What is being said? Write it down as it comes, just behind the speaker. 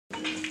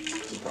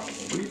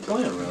What are you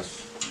playing,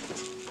 Russ?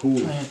 Pool.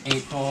 Playing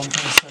 8-ball. I'm trying to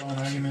settle an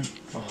argument.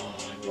 Oh,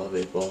 I love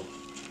 8-ball.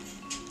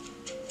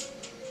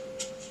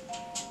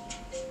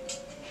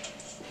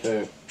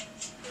 Hey,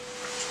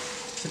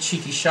 It's a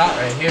cheeky shot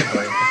right here,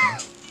 buddy.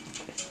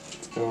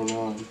 what's going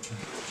on?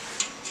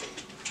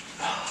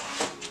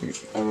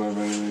 I don't have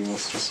anything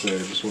else to say. I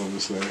just wanted to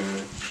say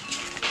hey.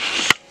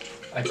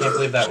 I can't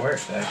believe that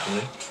worked,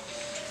 actually.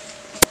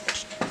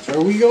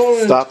 Are we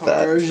going Stop to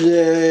that.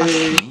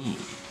 Target?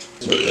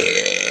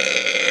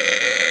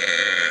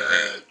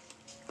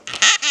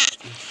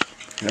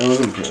 That was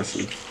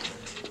impressive.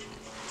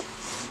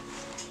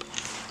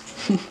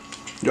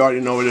 You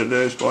already know what it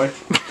is, boy.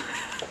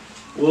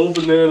 Little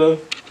Banana,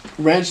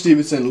 Ranch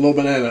Stevenson, Little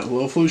Banana,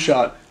 Little Flu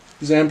Shot,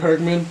 Zam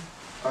Perkman,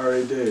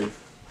 R.A. Dave.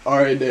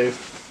 R.A. Dave.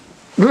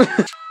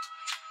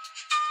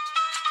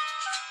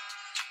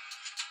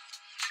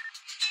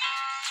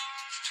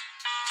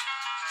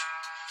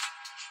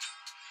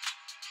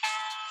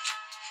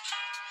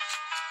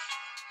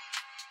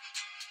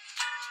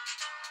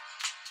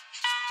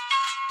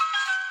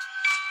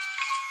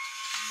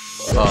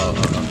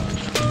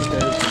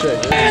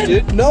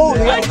 Dude, no,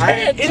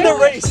 in the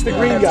race, the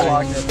green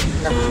guy.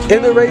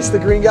 In the race, the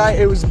green guy.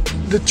 It was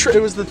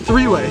the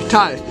three-way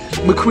tie.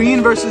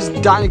 McQueen versus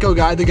Dynaco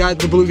guy,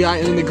 the blue guy,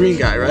 and then the green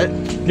guy, right?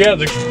 Yeah,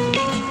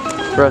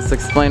 Russ,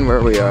 explain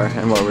where we are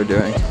and what we're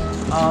doing.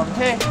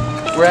 Hey,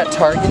 we're at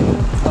Target.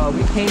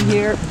 We came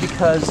here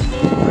because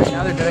right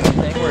now they're doing a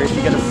thing where if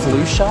you get a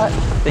flu shot,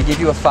 they give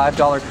you a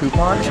 $5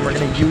 coupon, and we're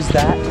gonna use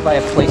that to buy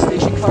a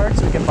PlayStation card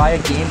so we can buy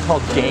a game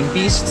called Gang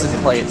Beasts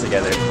and play it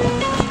together.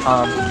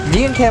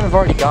 Me and Cam have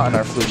already gotten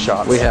our flu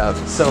shots. We have.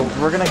 So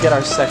we're gonna get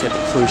our second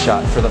flu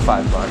shot for the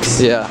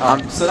 $5. Yeah.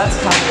 So that's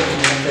kind of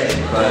the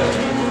thing, but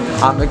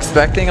I'm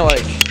expecting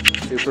like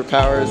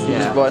superpowers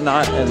and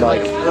whatnot, and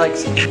like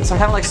some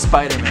kind of like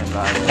Spider-Man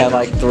vibe. and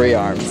like 3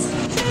 arms.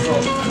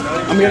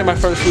 I'm getting my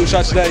first flu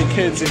shot today.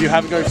 Kids, if you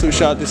haven't got a flu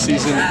shot this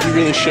season, you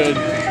really should.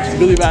 It's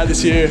really bad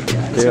this year.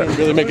 It's gonna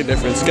really make a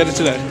difference. Get it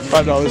today.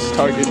 $5,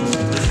 Target.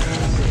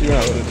 You know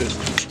what it is.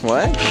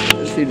 What?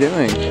 What is he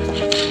doing?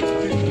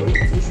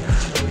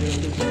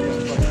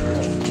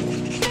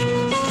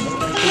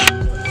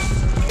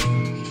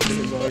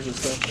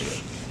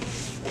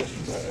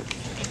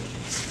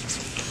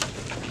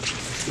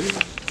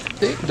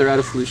 They're out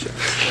of flu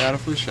shots. They're out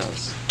of flu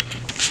shots.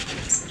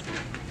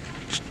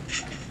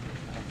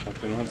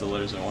 They don't have the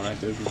letters I want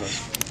active because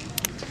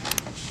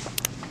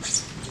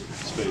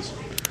space.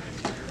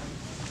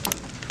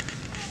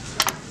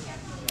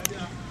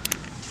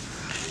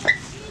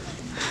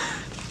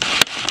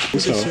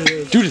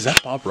 Dude, is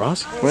that Bob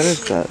Ross? What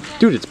is that?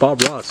 Dude, it's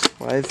Bob Ross.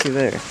 Why is he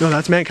there? No,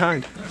 that's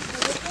Mankind.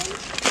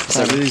 Is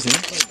that really his name?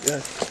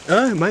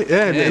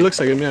 Yeah, it looks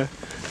like him, yeah.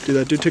 Dude,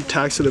 that dude took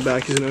tax to the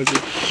back. He's an OG.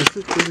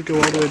 Does it go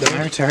all the way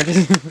down?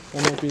 Retarded.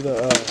 That might be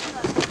the,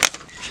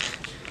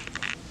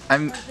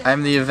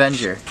 I'm the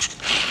Avenger.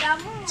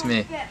 It's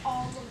me.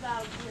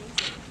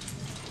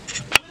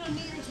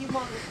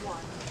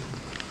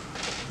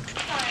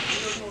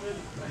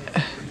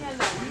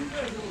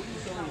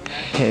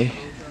 Hey,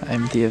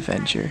 I'm the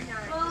Avenger.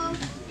 I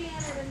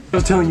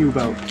was telling you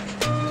about.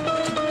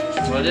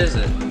 What is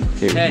it?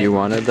 Hey, You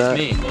wanted that?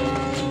 Me.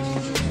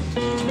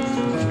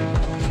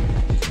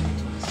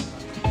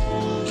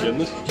 Getting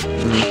this?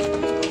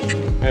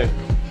 Hey.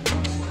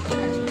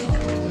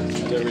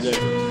 It's every day.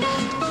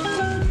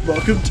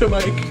 Welcome to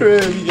my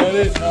crib, you get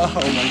it? Oh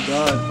my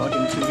god,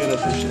 fucking too good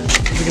at this shit.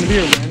 Is it gonna be a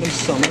random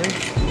summary?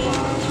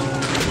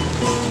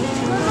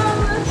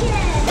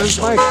 I was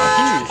like,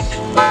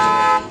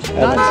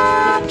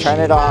 Turn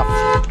it off.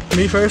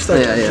 me first? Yeah,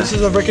 yeah. This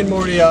is a Rick and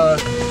Morty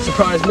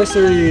surprise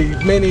mystery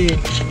mini.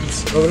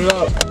 Let's open it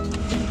up.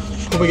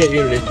 Hope we get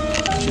Unity.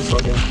 She's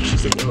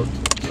the goat.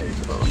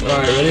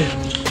 Alright, ready?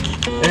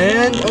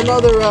 And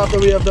another wrap that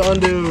we have to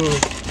undo.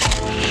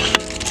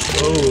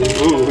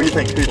 Oh. Ooh, what do you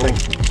think? I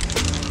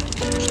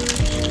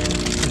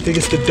think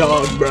it's the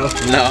dog, bro. No.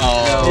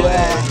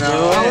 Yeah.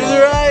 No. I was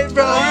right,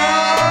 bro.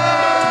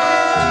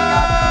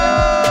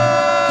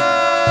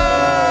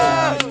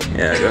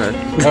 Yeah, go ahead.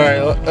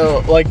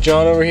 Alright, like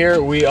John over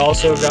here, we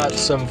also got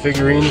some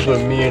figurines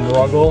with me and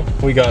Ruggle.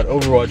 We got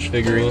Overwatch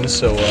figurines,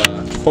 so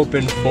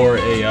hoping for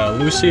a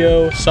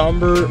Lucio,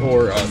 Somber,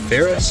 or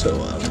Thera, so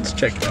let's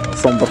check it out.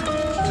 Somber.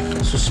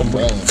 This is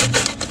Somber.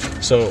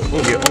 So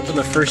we open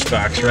the first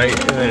box, right?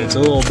 And then it's a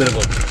little bit of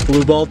a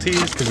blue ball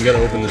tease, because we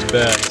gotta open this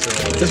bag. So,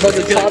 It's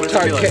fucking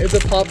Pop-Tart. It's a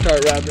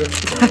Pop-Tart wrapper.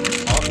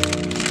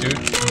 dude,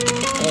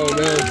 Oh,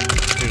 man.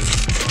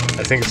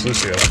 I think it's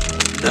Lucio.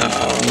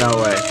 No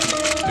way.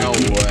 No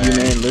You way.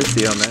 named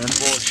Lucio, man.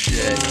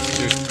 Bullshit.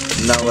 Dude.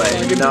 No way.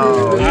 No.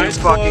 You Eyes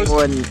fucking closed.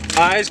 wouldn't.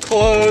 Eyes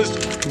closed.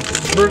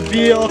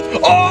 Reveal.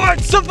 Oh,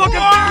 it's the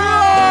fucking.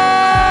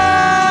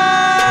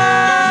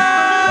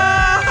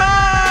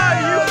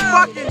 You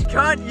fucking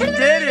cunt! You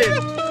did it.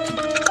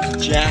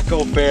 Jack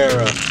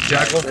O'Farah.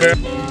 Jack O'Farah.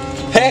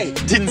 Hey,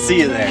 didn't see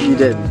you there. You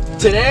didn't.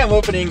 Today I'm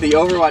opening the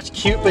Overwatch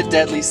Cute But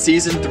Deadly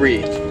Season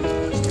 3.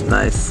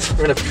 Nice.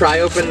 We're gonna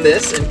pry open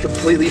this and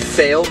completely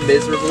fail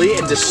miserably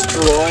and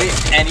destroy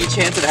any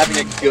chance of having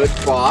a good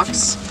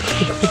box.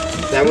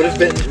 That would have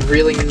been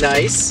really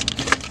nice.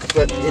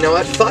 But you know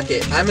what? Fuck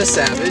it. I'm a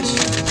savage.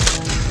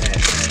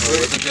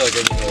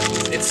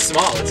 It's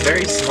small. It's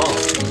very small.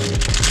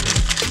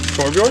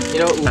 Torbjorn? You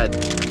know,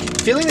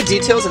 feeling the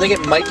details, I think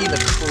it might be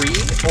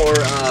McCree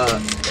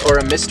or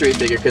a mystery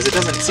figure because it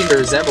doesn't seem to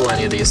resemble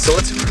any of these. So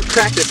let's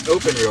crack this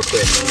open real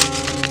quick.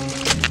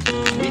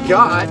 We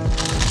got,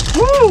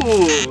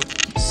 woo,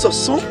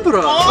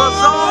 Sombra.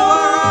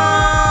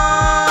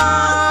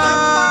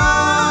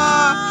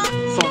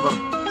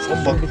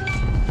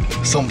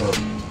 Sombra.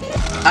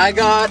 I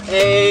got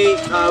a,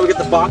 we got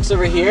the box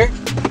over here.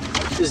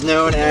 This is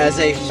known as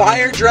a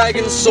Fire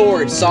Dragon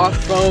Sword,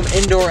 soft foam,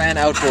 indoor and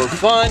outdoor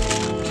fun.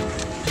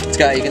 It's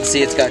got, you can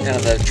see it's got kind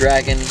of the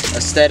dragon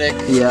aesthetic.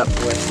 Yep.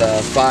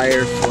 With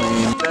fire,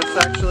 flame.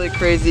 That's actually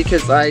crazy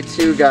because I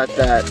too got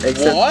that.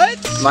 Except what?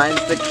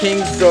 Mine's the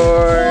King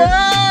Sword.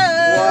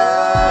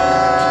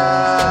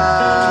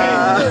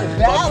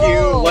 Hey, fuck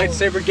you,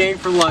 lightsaber gang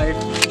for life.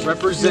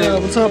 Represent. Yeah,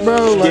 what's up,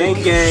 bro?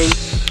 Gang, gang.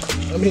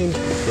 I mean,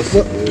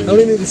 I don't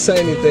even need to say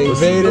anything.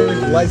 Vader,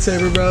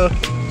 lightsaber, bro.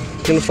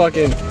 Gonna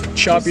fucking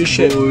chop your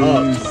shit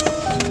up.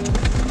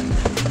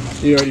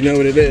 You already know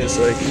what it is.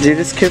 Like, You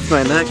just kissed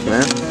my neck,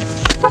 man.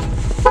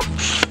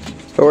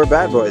 But we're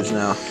bad boys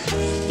now.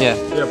 Yeah,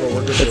 but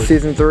we're good. It's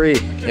season 3.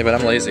 Yeah, but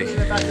I'm lazy.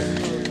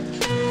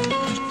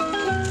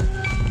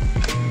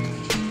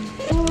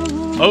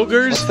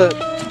 Ogres? What's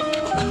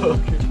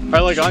I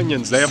like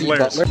onions, they have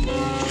layers.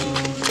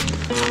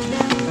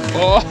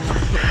 Oh,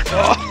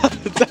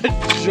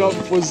 that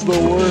jump was the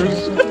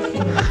worst.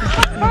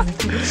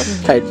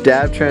 Hey,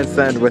 dab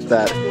transcend with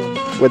that,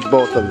 with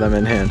both of them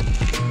in hand.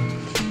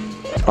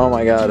 Oh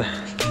my god.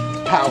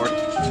 power,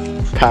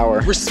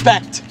 Power.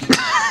 respect,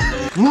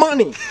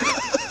 money.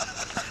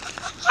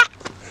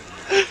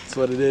 That's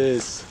what it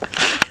is.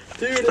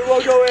 Dude, it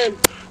won't go in.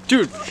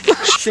 Dude,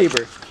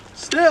 Saber.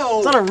 Still.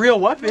 it's not a real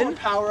weapon.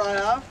 Power I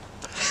have.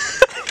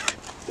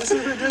 This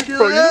is ridiculous.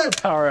 Bro, you know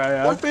the power I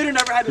Darth have. Vader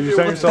never had to Did you do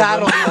set with yourself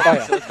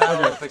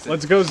battle. up?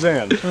 Let's go,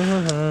 Zan.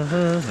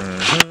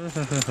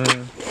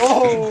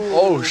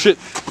 Oh shit.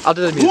 I'll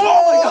do the music.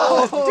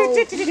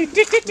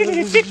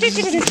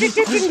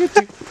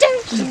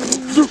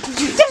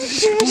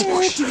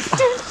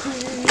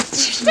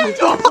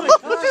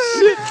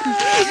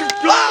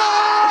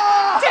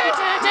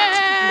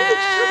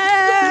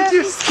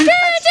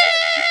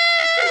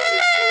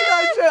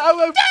 I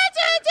went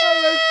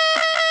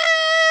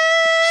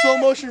slow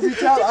motion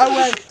retard. I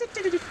went.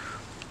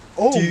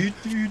 Oh.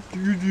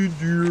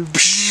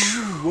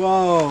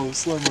 Wow,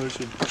 slow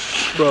motion.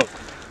 Bro.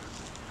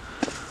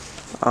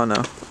 Oh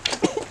no.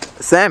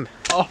 Sam.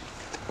 Oh.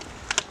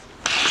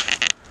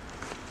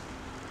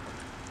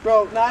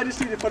 Bro, now I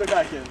just need to put it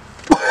back in.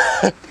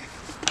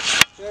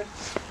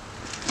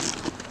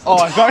 Oh,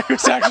 I thought he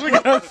was actually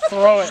gonna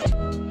throw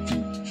it.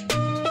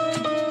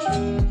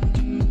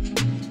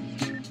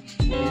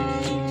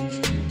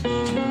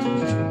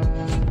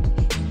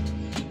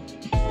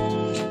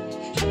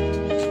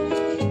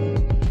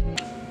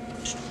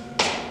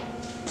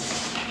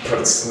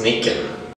 Sneaking.